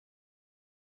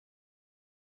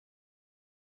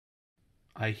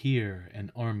I hear an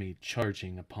army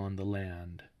charging upon the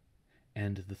land,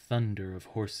 and the thunder of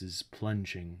horses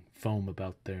plunging foam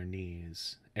about their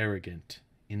knees. Arrogant,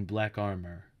 in black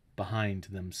armor, behind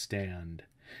them stand,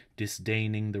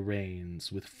 disdaining the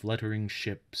reins, with fluttering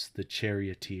ships the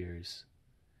charioteers.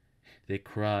 They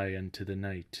cry unto the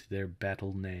night their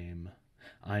battle name.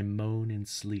 I moan in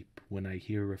sleep when I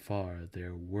hear afar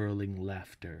their whirling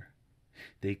laughter.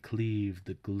 They cleave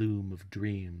the gloom of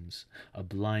dreams, a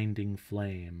blinding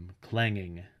flame,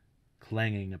 clanging,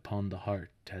 clanging upon the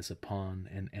heart as upon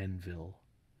an anvil.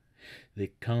 They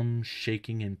come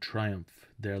shaking in triumph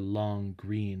their long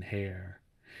green hair.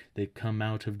 They come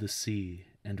out of the sea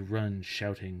and run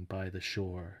shouting by the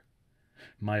shore.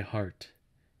 My heart,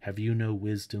 have you no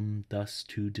wisdom thus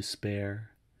to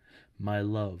despair? My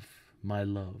love, my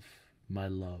love, my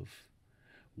love,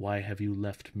 why have you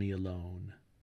left me alone?